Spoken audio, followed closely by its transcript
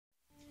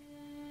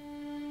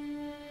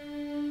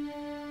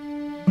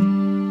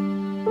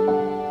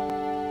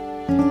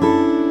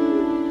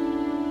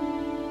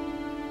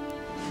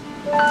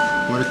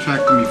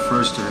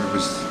first to her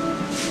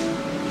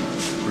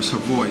was her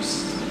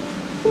voice.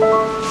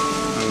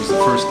 That was the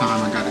first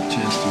time I got a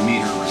chance to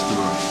meet her, was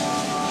through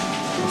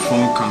a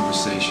phone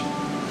conversation.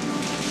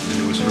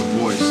 And it was her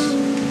voice.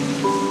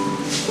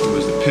 It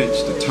was the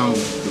pitch, the tone,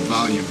 the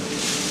volume.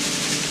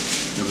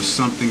 There was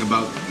something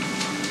about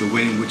the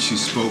way in which she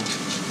spoke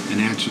and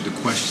answered the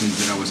questions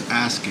that I was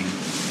asking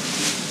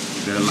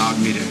that allowed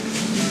me to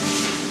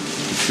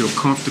feel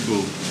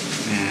comfortable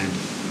and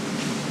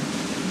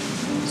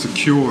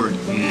secured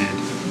and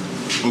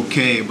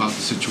okay about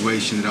the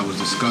situation that I was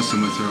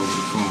discussing with her over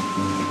the phone.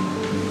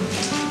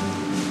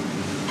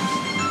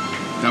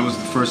 That was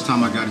the first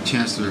time I got a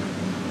chance to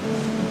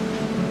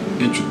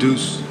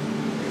introduce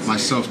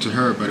myself to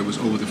her, but it was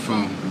over the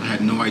phone. I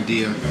had no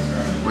idea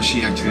what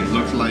she actually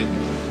looked like,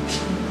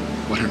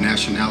 what her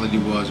nationality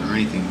was, or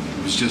anything.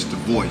 It was just the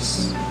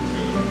voice.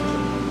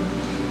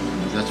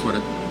 That's what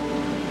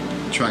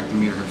attracted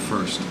me to her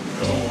first,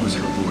 was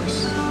her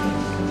voice.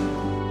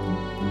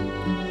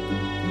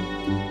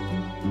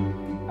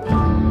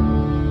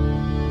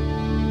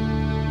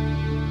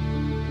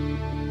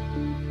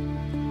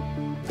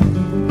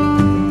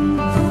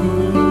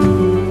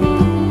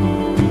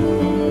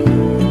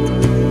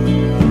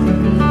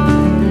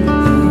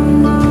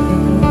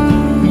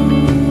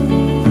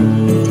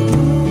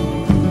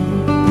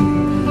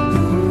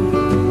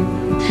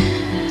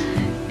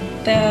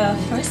 The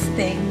first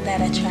thing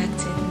that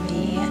attracted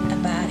me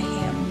about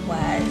him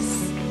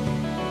was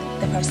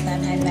the first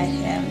time I met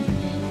him.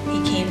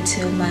 He came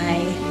to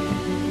my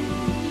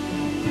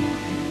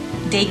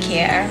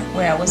daycare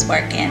where I was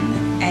working,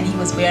 and he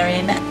was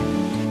wearing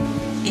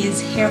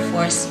his Air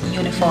Force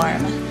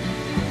uniform,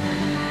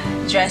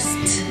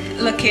 dressed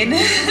looking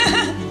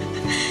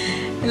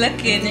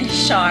looking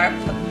sharp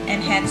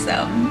and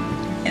handsome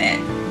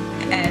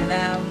and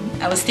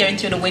I was staring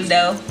through the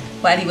window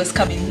while he was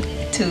coming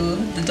to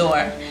the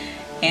door,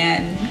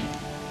 and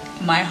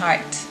my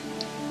heart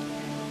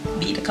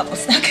beat a couple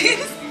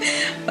seconds,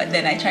 but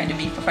then I tried to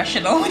be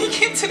professional when he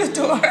came to the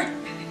door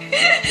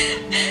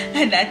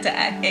and not to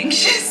act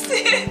anxious.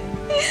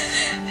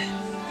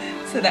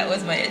 So that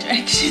was my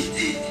attraction.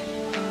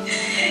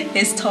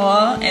 He's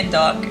tall and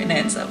dark and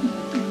handsome.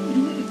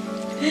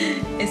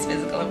 His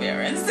physical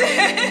appearance.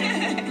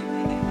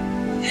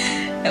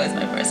 That was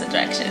my first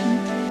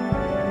attraction.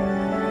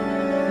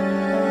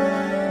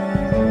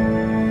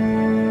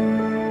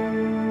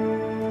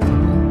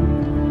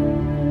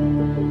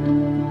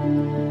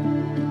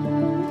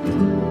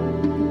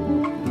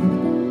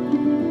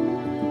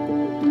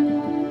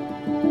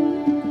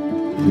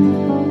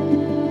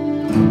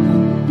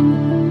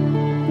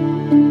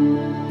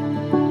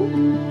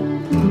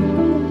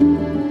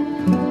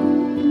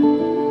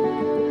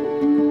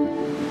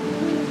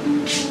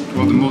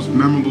 Well, the most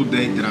memorable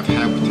date that I've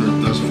had with her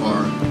thus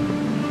far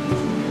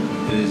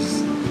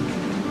is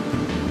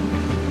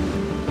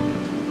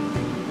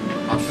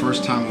our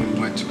first time when we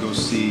went to go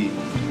see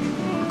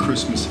a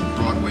Christmas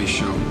Broadway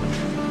show.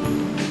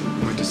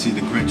 We went to see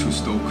The Grinch Who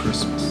Stole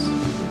Christmas.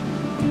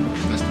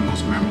 That's the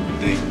most memorable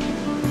date.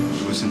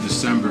 It was in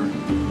December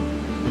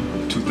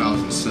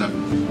 2007.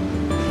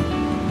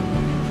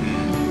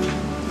 And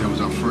that was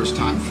our first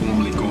time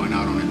formally going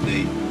out on a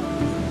date.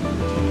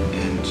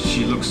 And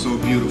she looked so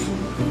beautiful.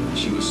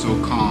 She was so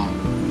calm,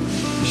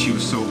 and she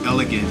was so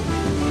elegant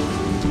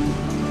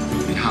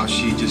in how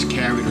she just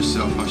carried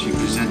herself, how she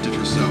presented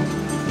herself,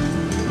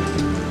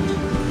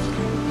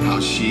 how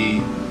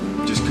she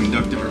just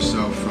conducted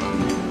herself from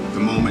the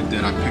moment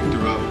that I picked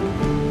her up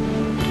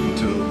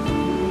until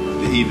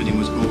the evening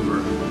was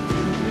over.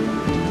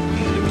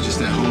 And it was just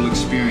that whole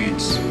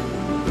experience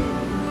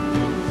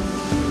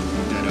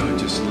that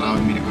just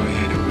allowed me to go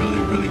ahead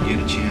and really get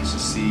a chance to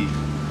see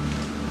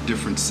a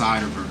different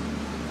side of her.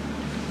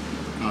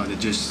 That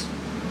just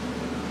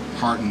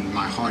hardened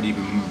my heart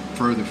even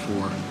further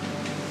for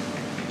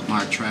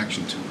my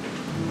attraction to her.